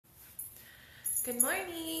Good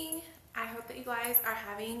morning. I hope that you guys are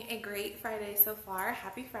having a great Friday so far.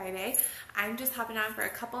 Happy Friday. I'm just hopping on for a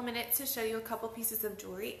couple minutes to show you a couple pieces of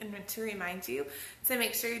jewelry and to remind you to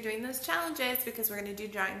make sure you're doing those challenges because we're going to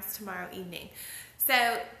do drawings tomorrow evening.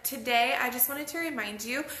 So today I just wanted to remind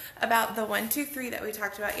you about the 1, 2, 3 that we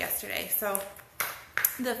talked about yesterday. So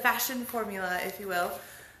the fashion formula, if you will.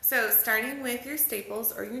 So starting with your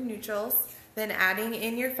staples or your neutrals, then adding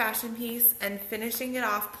in your fashion piece and finishing it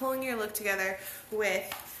off, pulling your look together with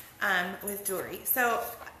jewelry. So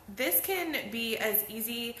this can be as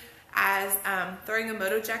easy as throwing a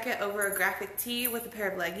moto jacket over a graphic tee with a pair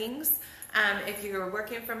of leggings. If you're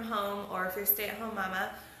working from home or if you're a stay-at-home mama,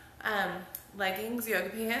 leggings, yoga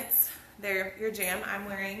pants, they're your jam. I'm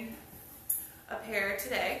wearing a pair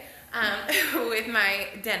today with my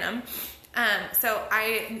denim. So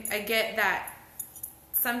I get that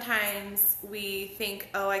sometimes we think,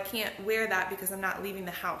 oh, I can't wear that because I'm not leaving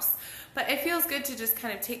the house. But it feels good to just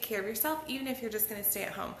kind of take care of yourself, even if you're just going to stay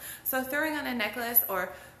at home. So throwing on a necklace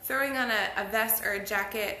or throwing on a vest or a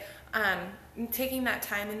jacket, taking that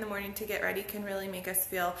time in the morning to get ready can really make us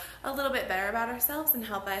feel a little bit better about ourselves and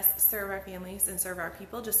help us serve our families and serve our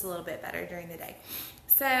people just a little bit better during the day.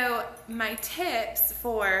 So my tips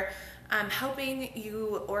for helping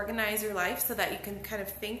you organize your life so that you can kind of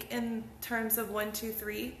think in terms of 1, 2,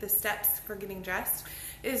 3, the steps for getting dressed,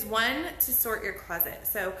 is 1, to sort your closet.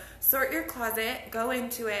 So sort your closet, go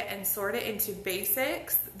into it and sort it into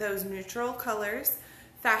basics, those neutral colors,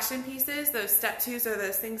 fashion pieces, those step 2s or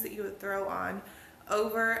those things that you would throw on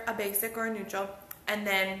over a basic or a neutral, and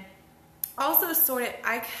then also sort it.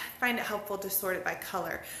 I find it helpful to sort it by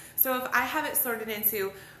color. So if I have it sorted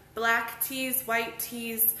into black tees, white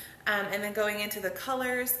tees, and then going into the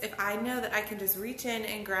colors, if I know that I can just reach in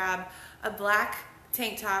and grab a black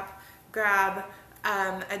tank top, grab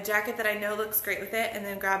a jacket that I know looks great with it, and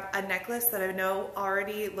then grab a necklace that I know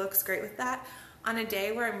already looks great with that, on a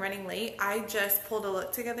day where I'm running late, I just pulled a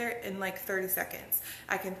look together in like 30 seconds.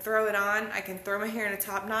 I can throw it on, I can throw my hair in a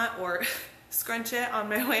top knot or scrunch it on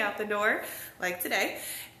my way out the door, like today,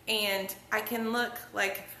 and I can look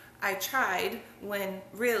like I tried when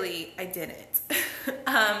really I didn't.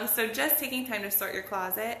 So just taking time to sort your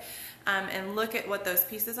closet and look at what those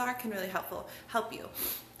pieces are can really help you.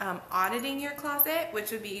 Auditing your closet,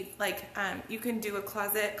 which would be like, you can do a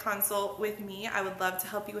closet consult with me. I would love to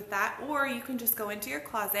help you with that. Or you can just go into your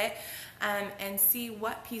closet and see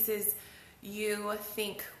what pieces you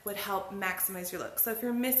think would help maximize your look. So if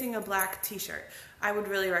you're missing a black t-shirt, I would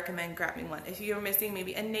really recommend grabbing one. If you're missing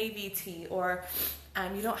maybe a navy tee, or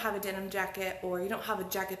you don't have a denim jacket, or you don't have a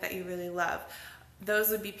jacket that you really love, those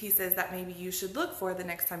would be pieces that maybe you should look for the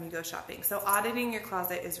next time you go shopping. So auditing your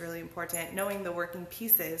closet is really important. Knowing the working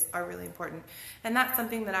pieces are really important. And that's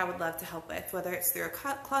something that I would love to help with, whether it's through a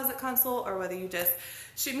closet consult or whether you just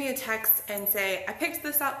shoot me a text and say, I picked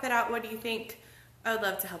this outfit out, what do you think? I would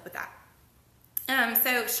love to help with that.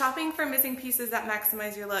 So shopping for missing pieces that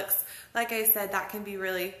maximize your looks, like I said, that can be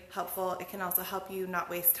really helpful. It can also help you not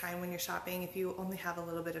waste time when you're shopping if you only have a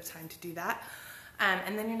little bit of time to do that.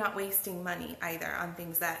 And then you're not wasting money either on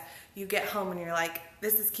things that you get home and you're like,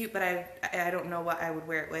 this is cute, but I don't know what I would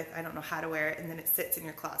wear it with. I don't know how to wear it. And then it sits in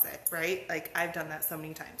your closet, right? Like I've done that so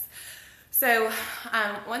many times. So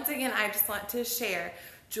once again, I just want to share,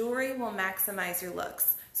 jewelry will maximize your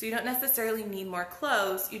looks. So you don't necessarily need more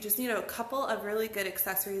clothes, you just need a couple of really good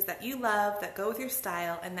accessories that you love, that go with your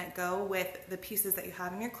style, and that go with the pieces that you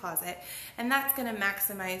have in your closet, and that's going to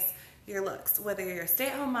maximize your looks. Whether you're a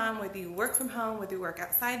stay-at-home mom, whether you work from home, whether you work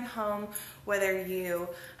outside the home, whether you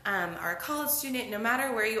are a college student, no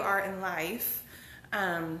matter where you are in life,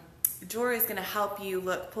 jewelry is going to help you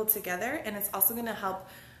look pulled together, and it's also going to help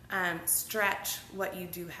stretch what you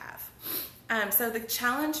do have. So the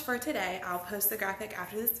challenge for today, I'll post the graphic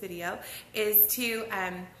after this video, is to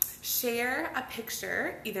share a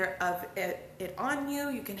picture either of it on you.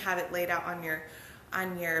 You can have it laid out on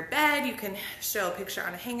your bed. You can show a picture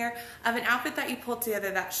on a hanger of an outfit that you pulled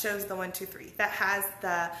together that shows the 1, 2, 3, that has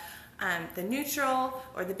the neutral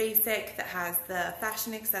or the basic, that has the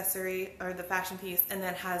fashion accessory or the fashion piece, and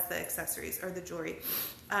then has the accessories or the jewelry.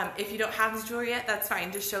 If you don't have the jewelry yet, that's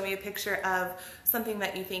fine. Just show me a picture of something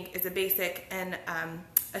that you think is a basic and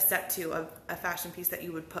a step 2 of a fashion piece that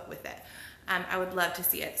you would put with it. I would love to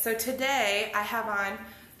see it. So today I have on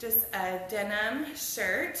just a denim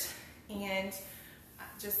shirt, and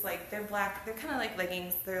just like, they're black, they're kind of like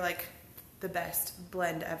leggings. They're like the best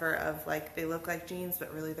blend ever of, like, they look like jeans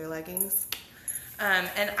but really they're leggings.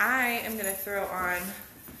 And I am gonna throw on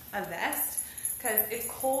a vest because it's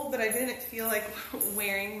cold, but I didn't feel like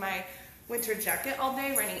wearing my winter jacket all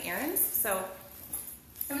day running errands, so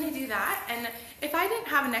I'm gonna do that. And if I didn't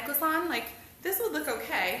have a necklace on, like this would look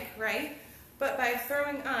okay, right? But by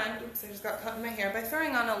throwing on, oops, I just got caught in my hair. By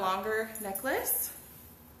throwing on a longer necklace,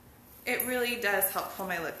 it really does help pull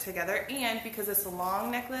my look together. And because it's a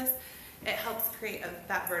long necklace, it helps create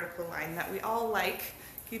that vertical line that we all like.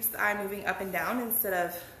 Keeps the eye moving up and down instead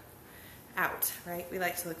of out, right? We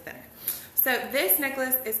like to look thinner. So this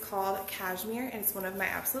necklace is called Cashmere, and it's one of my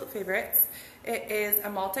absolute favorites. It is a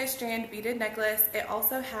multi-strand beaded necklace. It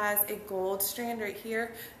also has a gold strand right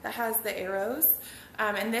here that has the arrows.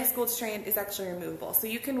 And this gold strand is actually removable. So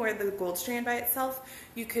you can wear the gold strand by itself,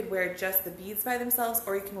 you could wear just the beads by themselves,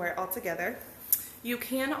 or you can wear it all together. You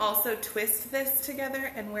can also twist this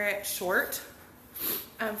together and wear it short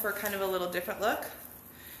for kind of a little different look.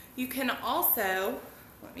 You can also,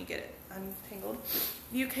 let me get it untangled.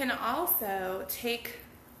 You can also take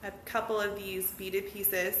a couple of these beaded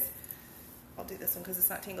pieces. I'll do this one because it's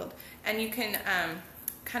not tangled. And you can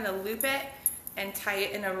kind of loop it and tie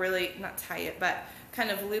it in a really, not tie it, but kind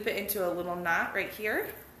of loop it into a little knot right here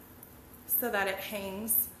so that it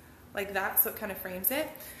hangs like that, so it kind of frames it.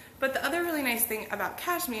 But the other really nice thing about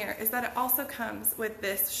Cashmere is that it also comes with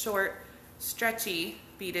this short, stretchy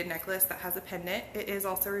beaded necklace that has a pendant. It is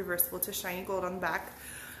also reversible to shiny gold on the back.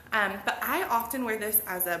 But I often wear this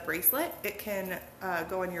as a bracelet. It can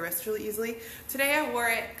go on your wrist really easily. Today I wore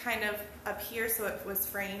it kind of up here so it was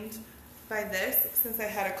framed by this, since I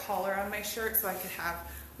had a collar on my shirt, so I could have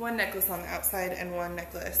one necklace on the outside and one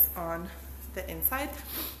necklace on the inside.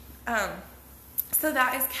 So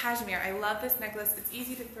that is Cashmere. I love this necklace. It's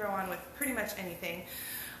easy to throw on with pretty much anything.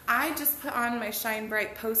 I just put on my Shine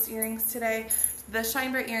Bright Post earrings today. The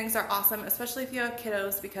Shine Bright earrings are awesome, especially if you have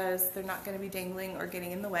kiddos, because they're not going to be dangling or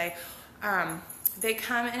getting in the way. They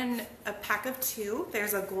come in a pack of 2.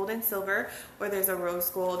 There's a gold and silver, or there's a rose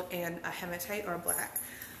gold and a hematite or black.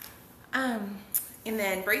 And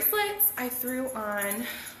then bracelets, I threw on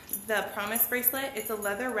the Promise bracelet. It's a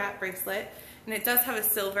leather wrap bracelet, and it does have a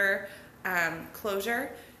silver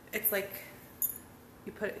closure. It's like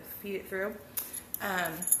you feed it through.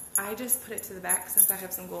 I just put it to the back since I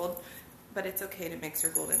have some gold, but it's okay to mix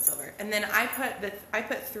your gold and silver. And then I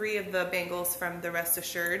put 3 of the bangles from the Rest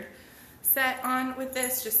Assured set on with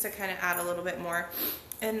this, just to kind of add a little bit more.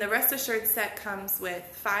 And the Rest Assured set comes with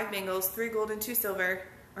 5 bangles, 3 gold and 2 silver,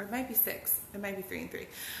 or it might be 6, it might be 3 and 3.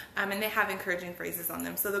 And they have encouraging phrases on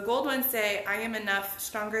them. So the gold ones say, "I am enough,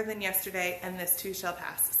 stronger than yesterday, and this too shall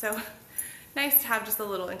pass." So nice to have just a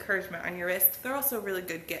little encouragement on your wrist. They're also really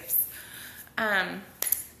good gifts.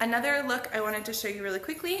 Another look I wanted to show you really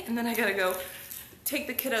quickly, and then I gotta go take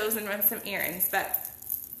the kiddos and run some errands, but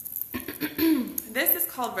this is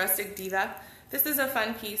called Rustic Diva. This is a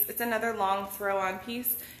fun piece. It's another long throw-on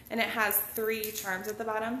piece, and it has 3 charms at the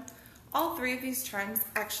bottom. All 3 of these charms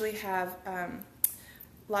actually have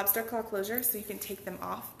lobster claw closure, so you can take them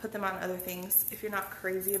off, put them on other things. If you're not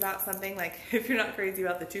crazy about something, like if you're not crazy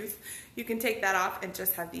about the tooth, you can take that off and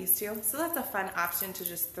just have these 2. So that's a fun option to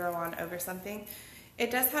just throw on over something. It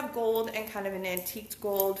does have gold and kind of an antiqued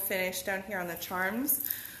gold finish down here on the charms.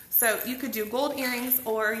 So you could do gold earrings,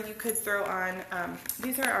 or you could throw on,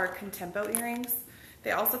 these are our Contempo earrings.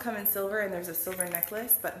 They also come in silver, and there's a silver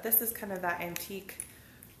necklace, but this is kind of that antique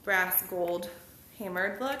brass gold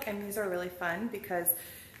hammered look, and these are really fun because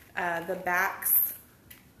the backs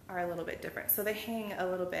are a little bit different. So they hang a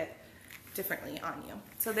little bit differently on you.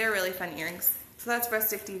 So they're really fun earrings. So that's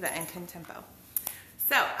Rustic Diva and Contempo.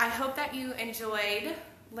 So I hope that you enjoyed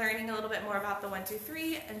learning a little bit more about the 1, 2,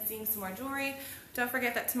 3 and seeing some more jewelry. Don't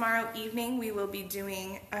forget that tomorrow evening we will be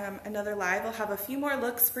doing another live. I'll have a few more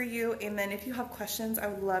looks for you, and then if you have questions, I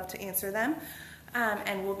would love to answer them.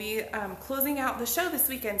 And we'll be closing out the show this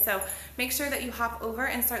weekend, so make sure that you hop over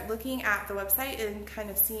and start looking at the website and kind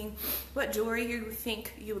of seeing what jewelry you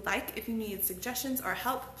think you would like. If you need suggestions or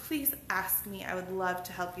help, please ask me. I would love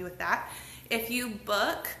to help you with that. If you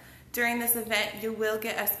book during this event, you will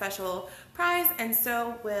get a special prize, and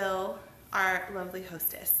so will our lovely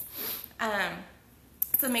hostess.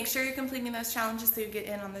 So make sure you're completing those challenges so you get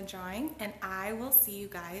in on the drawing, and I will see you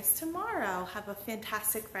guys tomorrow. Have a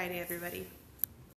fantastic Friday, everybody.